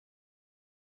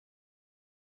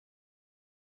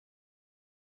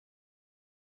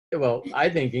well, I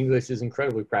think English is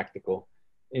incredibly practical,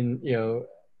 in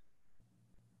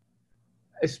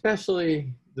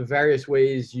especially the various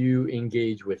ways you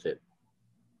engage with it,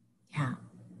 Yeah.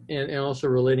 and also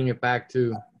relating it back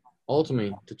to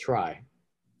ultimately to try.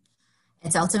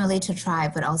 It's ultimately to try,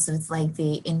 but also it's like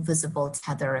the invisible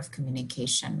tether of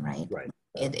communication, right? Right.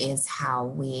 It is how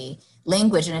we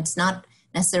language, and it's not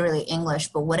necessarily English,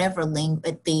 but whatever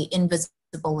the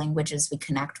invisible languages we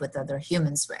connect with other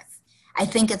humans with. I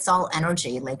think it's all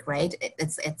energy, like, right?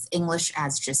 It's English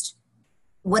as just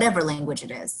whatever language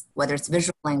it is, whether it's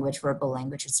visual language, verbal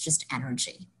language, it's just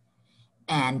energy.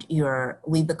 And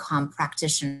we become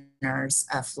practitioners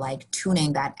of like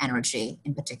tuning that energy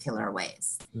in particular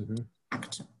ways. Mm-hmm.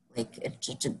 Like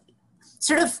to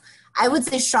sort of, I would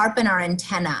say, sharpen our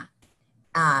antenna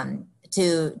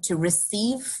to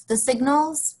receive the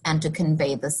signals and to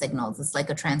convey the signals. It's like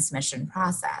a transmission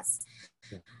process.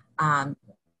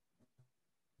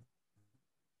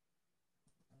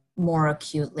 More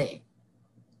acutely.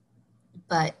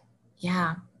 But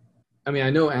yeah. I mean, I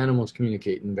know animals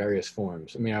communicate in various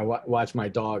forms. I mean, I watch my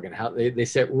dog and how they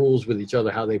set rules with each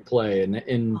other, how they play, and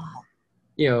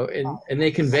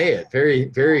they convey it very,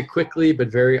 very quickly, but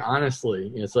very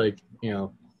honestly. It's like,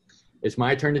 it's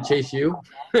my turn to chase you.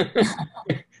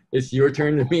 It's your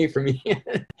turn to me for me.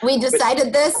 We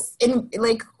decided this in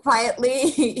like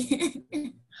quietly.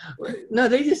 No,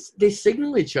 they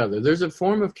signal each other. There's a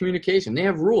form of communication. They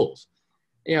have rules,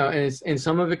 and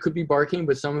some of it could be barking,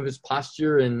 but some of it's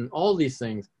posture and all these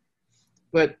things.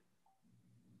 But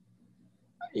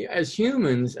as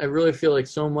humans, I really feel like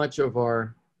so much of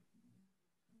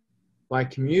by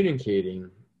communicating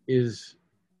is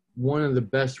one of the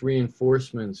best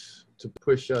reinforcements to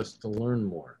push us to learn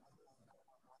more.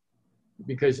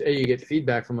 Because you get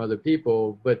feedback from other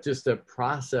people, but just the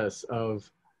process of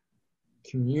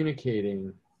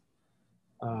communicating.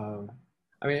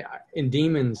 I mean, in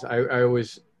demons, I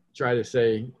always try to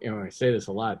say, I say this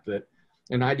a lot, that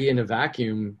an idea in a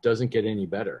vacuum doesn't get any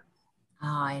better. Oh,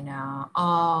 I know.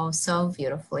 Oh, so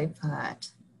beautifully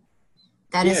put.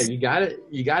 You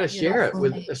gotta share it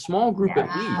with a small group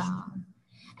at least.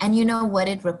 And you know what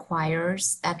it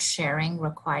requires? That sharing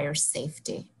requires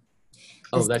safety.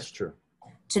 Oh, that's true.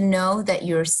 To know that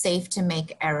you're safe to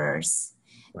make errors.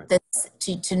 Right.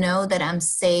 To know that I'm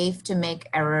safe to make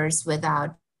errors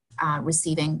without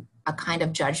receiving a kind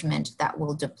of judgment that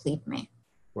will deplete me.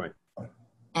 Right.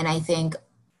 And I think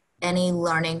any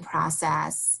learning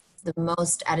process, the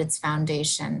most at its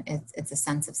foundation, it's a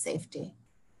sense of safety.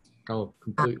 Oh,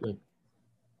 completely.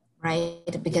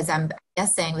 Right? Because I'm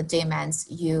guessing with demons,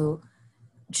 you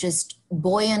just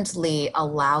buoyantly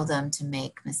allow them to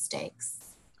make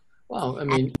mistakes. Well, I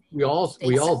mean, we all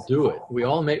do it. We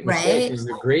all make mistakes, right? And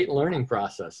they're great learning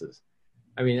processes.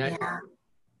 I mean,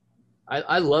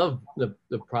 I love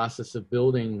the process of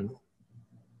building,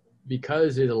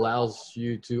 because it allows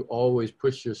you to always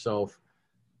push yourself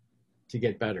to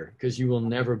get better, because you will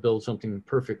never build something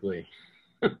perfectly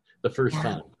the first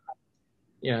time.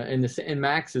 Yeah, and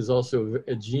Max is also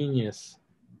a genius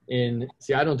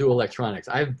see, I don't do electronics.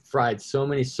 I've fried so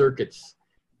many circuits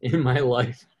in my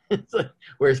life.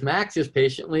 Whereas Max just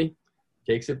patiently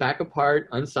takes it back apart,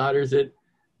 unsolders it,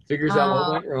 figures out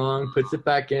what went wrong, puts it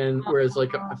back in. Whereas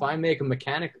like if I make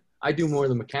I do more of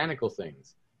the mechanical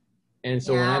things. And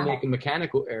so when I make a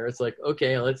mechanical error, it's like,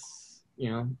 okay, let's,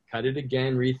 cut it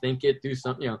again, rethink it, do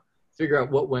something, figure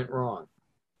out what went wrong.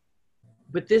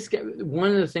 But one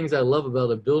of the things I love about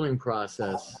the building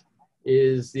process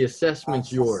is the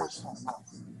assessment's yours.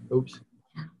 Oops.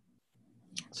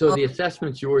 So the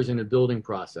assessment's yours in the building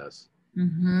process.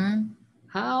 Mm-hmm.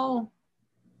 How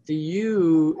do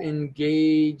you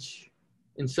engage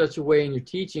in such a way in your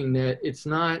teaching that it's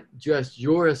not just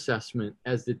your assessment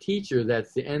as the teacher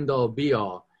that's the end-all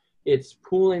be-all? It's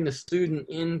pulling the student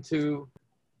into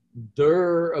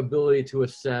their ability to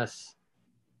assess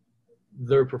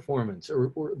their performance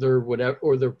or their whatever,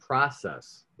 or their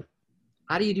process.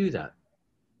 How do you do that?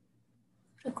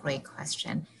 What a great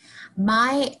question.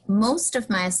 Most of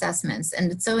my assessments,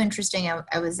 and it's so interesting,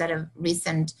 I was at a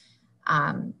recent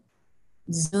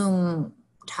Zoom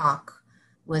talk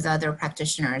with other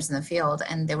practitioners in the field,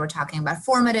 and they were talking about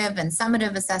formative and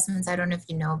summative assessments. I don't know if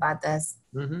you know about this.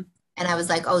 Mm-hmm. And I was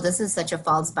like, oh, this is such a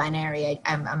false binary.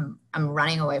 I'm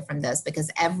running away from this, because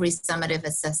every summative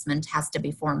assessment has to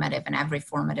be formative, and every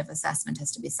formative assessment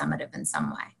has to be summative in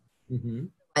some way. Mm-hmm.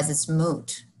 As it's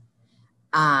moot.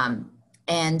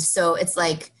 And so it's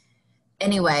like,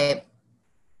 anyway,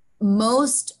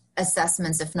 most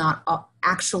assessments, if not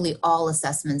actually all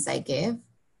assessments I give,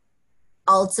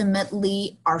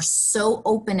 ultimately are so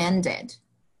open-ended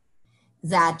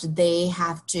that they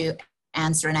have to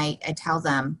answer. And I tell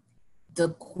them, the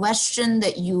question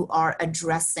that you are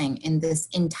addressing in this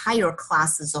entire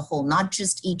class as a whole, not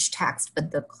just each text,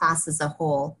 but the class as a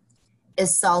whole,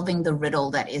 is solving the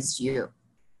riddle that is you.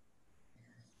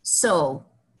 So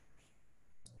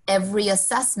every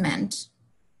assessment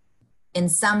in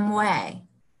some way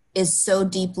is so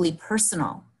deeply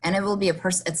personal, and it will be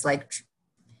it's like,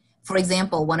 for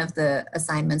example, one of the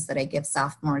assignments that I give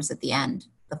sophomores at the end,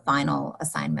 the final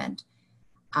assignment,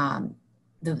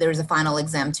 there's a final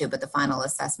exam too, but the final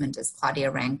assessment is Claudia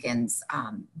Rankine's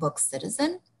book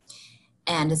Citizen.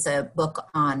 And it's a book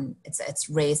on, it's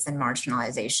race and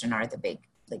marginalization are the big,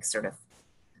 like, sort of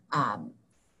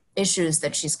issues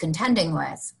that she's contending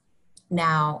with.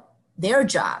 Now, their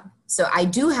job, so I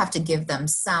do have to give them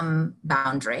some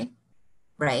boundary,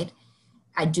 right?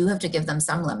 I do have to give them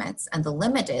some limits. And the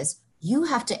limit is you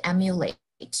have to emulate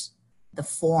the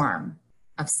form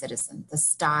of Citizen, the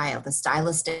style, the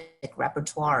stylistic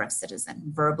repertoire of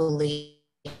Citizen, verbally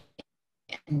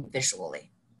and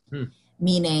visually.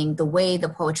 Meaning the way the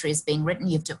poetry is being written,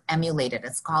 you have to emulate it.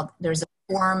 It's called, there's a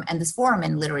form, and this form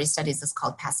in literary studies is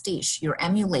called pastiche. You're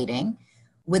emulating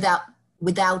without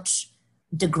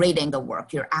degrading the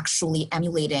work. You're actually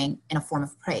emulating in a form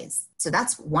of praise. So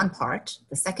that's one part.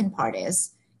 The second part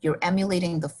is you're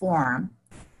emulating the form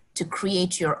to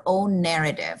create your own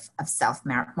narrative of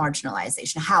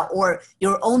self-marginalization, or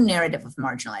your own narrative of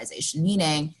marginalization,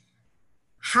 meaning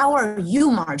how are you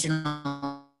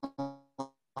marginalized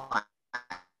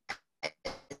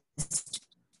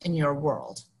in your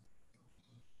world?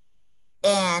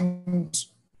 And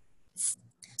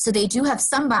so they do have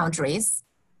some boundaries,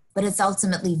 but it's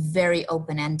ultimately very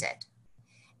open-ended.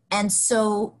 And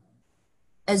so,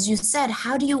 as you said,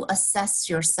 how do you assess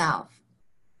yourself?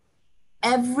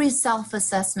 Every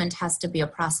self-assessment has to be a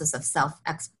process of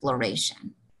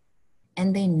self-exploration.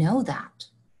 And they know that.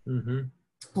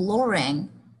 Exploring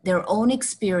their own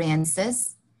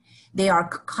experiences. They are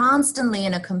constantly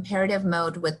in a comparative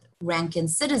mode with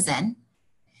Rankine's Citizen.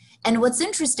 And what's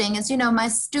interesting is, my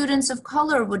students of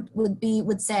color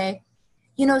would say,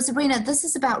 Sabrina, this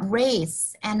is about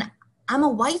race, and I'm a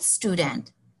white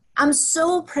student. I'm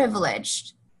so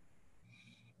privileged.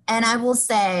 And I will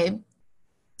say,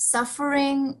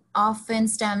 suffering often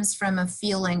stems from a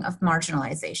feeling of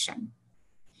marginalization.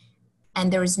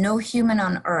 And there is no human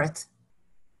on earth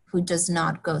who does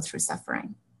not go through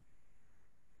suffering.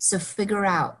 So figure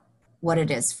out what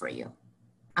it is for you.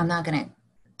 I'm not going to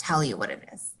tell you what it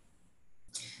is.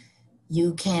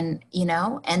 You can,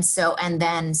 and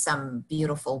then some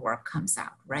beautiful work comes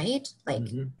out, right? Like,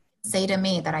 say to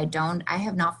me that I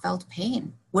have not felt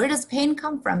pain. Where does pain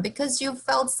come from? Because you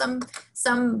felt some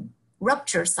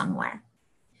rupture somewhere.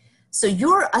 So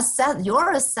your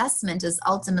assessment is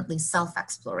ultimately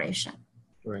self-exploration.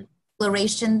 Right.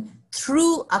 Exploration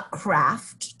through a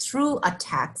craft, through a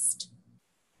text.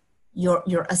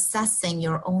 You're assessing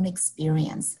your own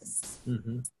experiences.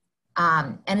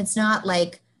 And it's not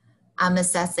like I'm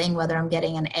assessing whether I'm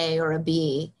getting an A or a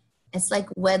B. It's like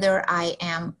whether I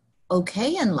am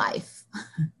okay in life.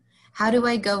 How do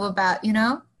I go about,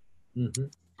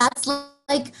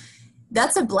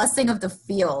 that's a blessing of the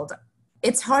field.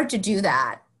 It's hard to do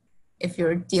that if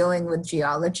you're dealing with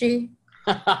geology.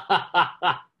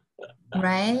 Right?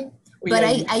 But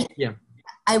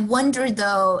I wonder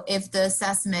though, if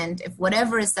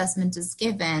whatever assessment is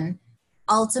given,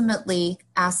 ultimately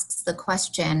asks the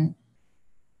question,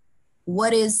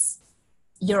 what is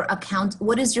your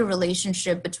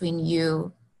relationship between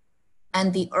you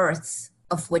and the earth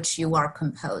of which you are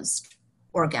composed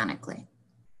organically?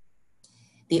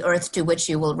 The earth to which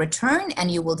you will return,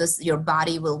 and your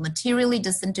body will materially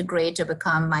disintegrate to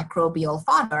become microbial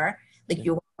fodder. Like,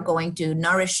 you are going to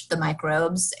nourish the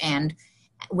microbes, and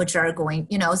which are going,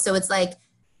 so it's like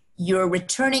you're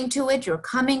returning to it, you're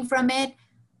coming from it.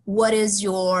 What is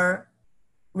your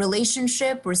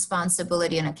relationship,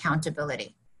 responsibility, and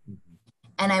accountability?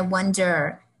 And I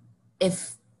wonder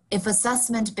if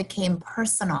assessment became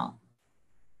personal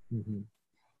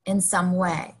in some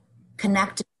way,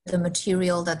 connected to the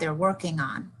material that they're working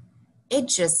on, it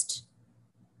just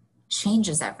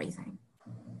changes everything.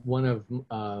 One of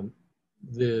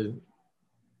the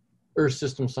Earth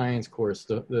System Science course,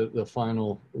 the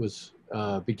final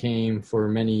became for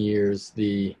many years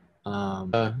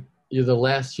you're the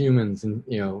last humans, and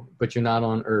but you're not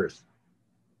on Earth.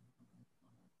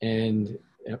 And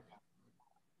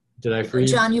did I freeze?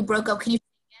 John, you broke up. Can you say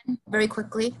again very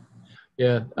quickly?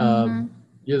 Yeah,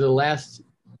 you're the last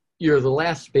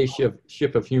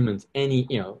ship of humans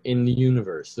in the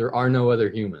universe. There are no other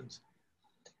humans.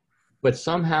 But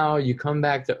somehow you come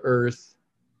back to Earth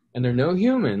and they're no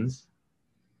humans,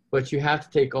 but you have to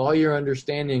take all your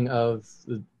understanding of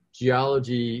the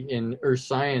geology and earth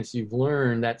science you've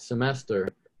learned that semester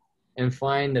and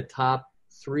find the top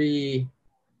 3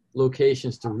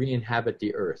 locations to re-inhabit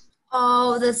the earth.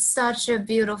 Oh, that's such a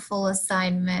beautiful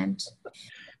assignment.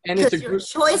 And it's your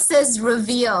choices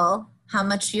reveal how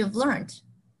much you've learned.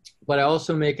 But I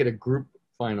also make it a group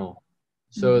final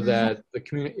so that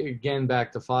again,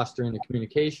 back to fostering the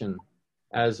communication,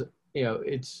 as you know,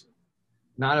 it's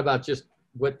not about just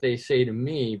what they say to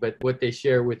me, but what they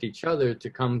share with each other to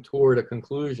come toward a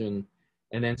conclusion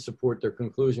and then support their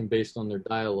conclusion based on their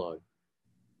dialogue.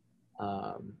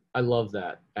 I love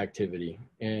that activity,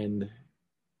 and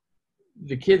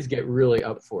the kids get really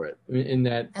up for it. In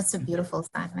that's a beautiful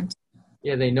assignment.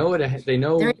 Yeah, they know it. They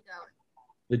know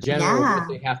the general what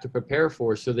they have to prepare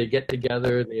for, so they get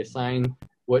together. They assign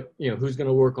what who's going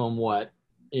to work on what,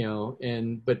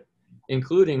 but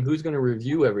including who's going to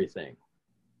review everything.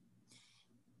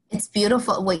 It's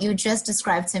beautiful. What you just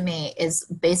described to me is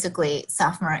basically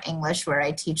sophomore English, where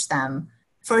I teach them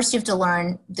first you have to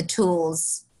learn the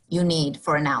tools you need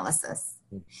for analysis.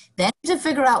 Then to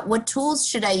figure out what tools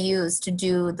should I use to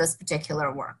do this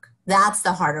particular work. That's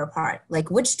the harder part.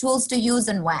 Like which tools to use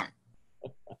and when.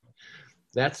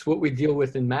 That's what we deal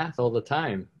with in math all the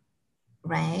time.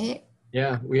 Right?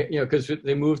 Yeah, because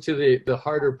they move to the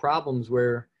harder problems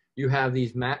where you have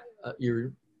these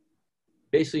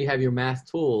basically have your math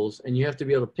tools, and you have to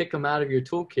be able to pick them out of your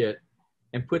toolkit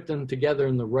and put them together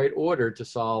in the right order to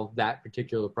solve that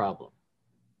particular problem.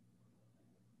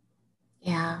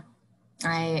 Yeah,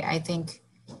 I think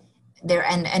there,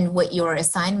 and what your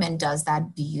assignment does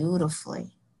that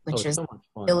beautifully, which is so much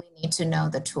fun. You really need to know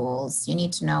the tools. You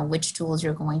need to know which tools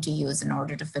you're going to use in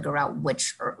order to figure out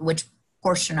which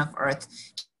portion of Earth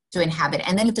to inhabit,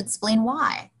 and then you have to explain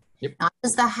why. Yep. Not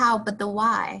just the how, but the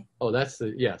why. Oh,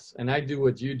 yes. And I do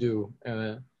what you do.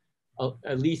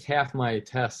 At least half my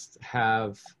tests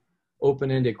have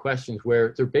open-ended questions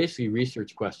where they're basically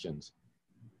research questions.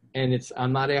 And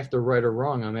I'm not after right or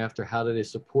wrong. I'm after how do they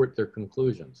support their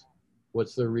conclusions?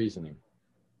 What's their reasoning?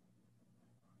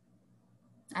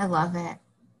 I love it.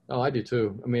 Oh, I do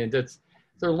too. I mean,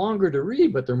 they're longer to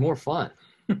read, but they're more fun.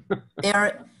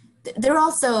 They're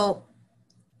also,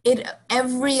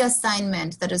 every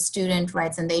assignment that a student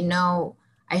writes, and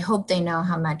I hope they know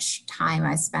how much time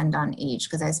I spend on each,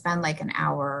 because I spend like an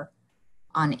hour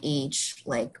on each,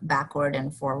 like backward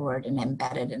and forward and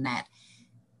embedded in it.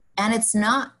 And it's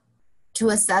not to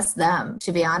assess them,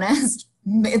 to be honest.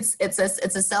 It's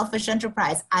a selfish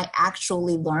enterprise. I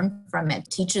actually learn from it.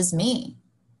 It teaches me.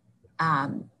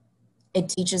 It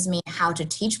teaches me how to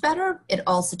teach better. It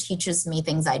also teaches me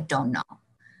things I don't know.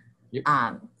 Yep.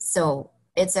 So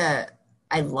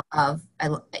I love,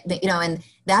 and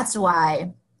that's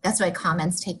why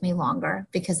comments take me longer,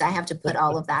 because I have to put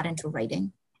all of that into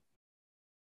writing.